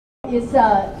it's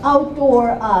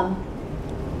outdoor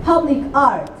public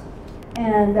art.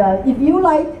 And if you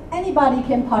like, anybody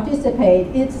can participate.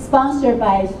 It's sponsored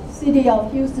by City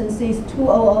of Houston since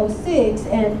 2006.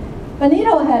 And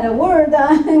Benito had a word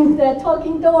on the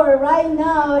talking door. Right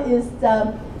now is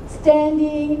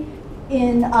standing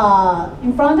in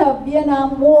front of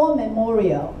Vietnam War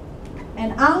Memorial.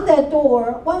 And on that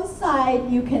door, one side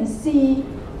you can see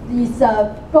these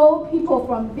both people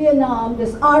from Vietnam.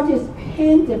 This artist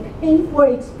paint the painful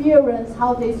experience,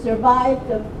 how they survived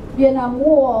the Vietnam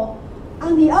War.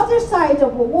 On the other side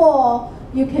of the wall,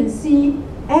 you can see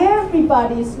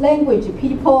everybody's language.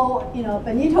 People,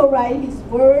 Benito write his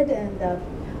word, and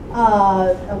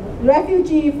a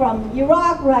refugee from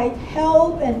Iraq write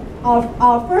help, and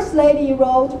our First Lady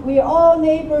wrote, "We're all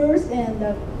neighbors,"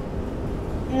 and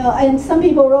and some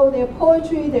people wrote their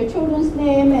poetry, their children's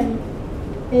name, and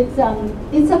it's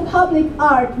a public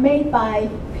art made by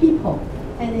people,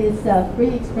 and it's a free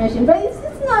expression. But it's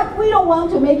not. We don't want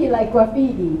to make it like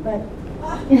graffiti, but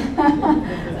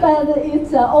but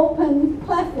it's an open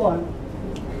platform.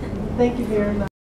 Thank you very much.